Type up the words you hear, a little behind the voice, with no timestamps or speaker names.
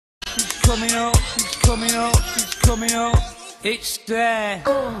coming up, it's coming up, it's coming up, it's there.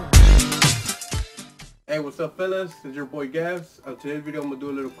 Hey, what's up fellas, it's your boy Gavs. On today's video I'm going to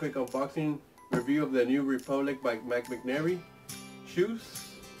do a little quick unboxing review of the New Republic by Mark Mcnairy shoes.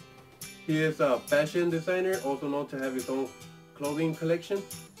 He is a fashion designer, also known to have his own clothing collection.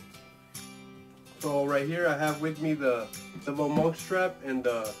 So right here I have with me the double monk strap and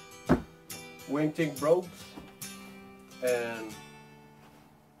the wingtip brogues. And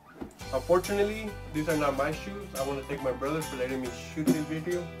unfortunately, these are not my shoes. I want to thank my brother for letting me shoot this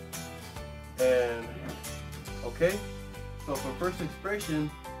video. And okay, so for first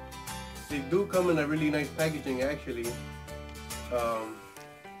impression, they do come in a really nice packaging actually.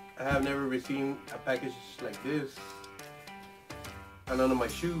 I have never received a package like this on none of my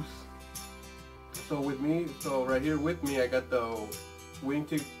shoes. So right here with me I got the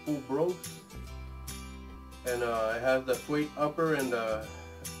wingtip full brogues, and it has the suede upper and the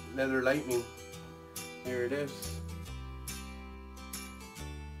leather lightning. Here it is.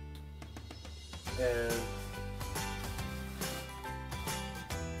 And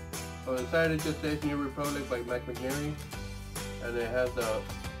so inside it just says New Republic by Mark Mcnairy, and it has the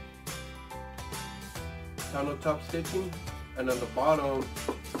tunnel top stitching, and on the bottom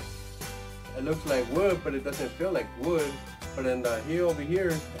it looks like wood, but it doesn't feel like wood. But then the heel over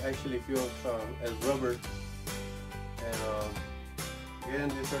here actually feels as rubber. And again,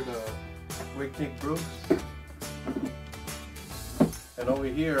 these are the wingtip brogues. And over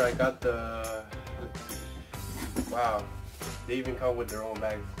here I got the, wow, they even come with their own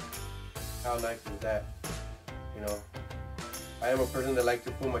bags. How nice is that? You know, I am a person that likes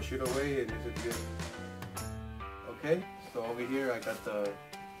to pull my shoe away, and this is good. Okay, so over here I got the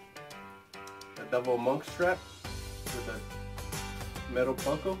double monk strap with a metal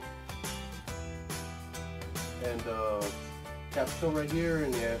buckle, and the capsule right here,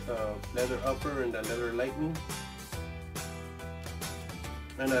 and it has a leather upper and the leather lightning.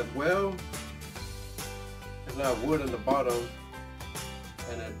 And as well, it's not wood on the bottom,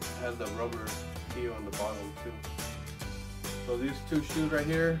 and it has the rubber heel on the bottom too. So these two shoes right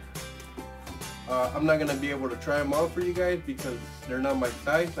here, I'm not gonna be able to try them on for you guys because they're not my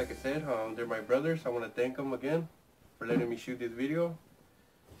size. Like I said, they're my brothers. I want to thank them again for letting me shoot this video.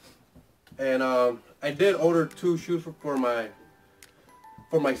 And I did order two shoes for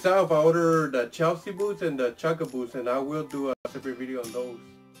myself. I ordered the Chelsea boots and the Chukka boots, and I will do a separate video on those.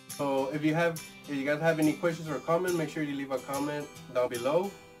 So if you guys have any questions or comments, make sure you leave a comment down below.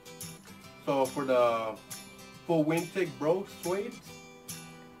 So for the full wingtip brogues suede,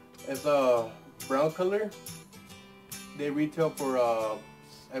 it's a brown color. They retail for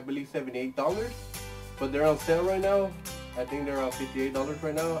I believe $78, but they're on sale right now. I think they're around $58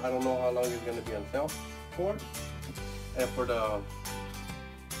 right now. I don't know how long it's going to be on sale for. And for the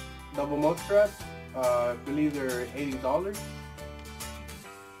double monk strap, I believe they're $80.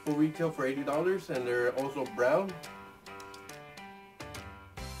 Full retail for $80, and they're also brown.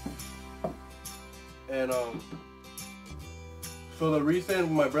 And so the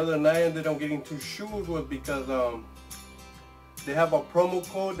reason my brother and I ended up getting two shoes was because they have a promo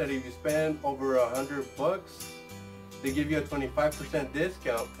code that if you spend over $100, they give you a 25%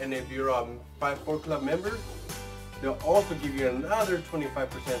 discount, and if you're a 5-4 Club member, they'll also give you another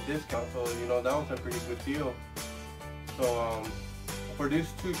 25% discount. So you know, that was a pretty good deal. So for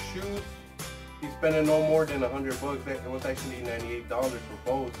these two shoes, he's spending no more than $100. It was actually $98 for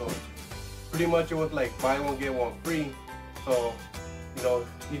both. So pretty much it was like buy one get one free. So you know,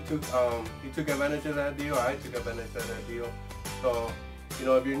 he took advantage of that deal. I took advantage of that deal. So you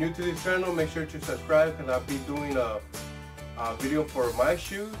know, if you're new to this channel, make sure to subscribe, because I'll be doing a video for my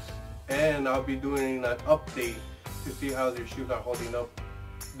shoes, and I'll be doing an update to see how their shoes are holding up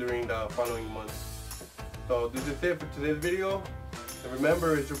during the following months. So this is it for today's video. And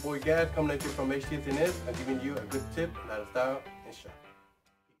remember, it's your boy Gad coming at you from HTSNS. I'm giving you a good tip, not a style, and shot.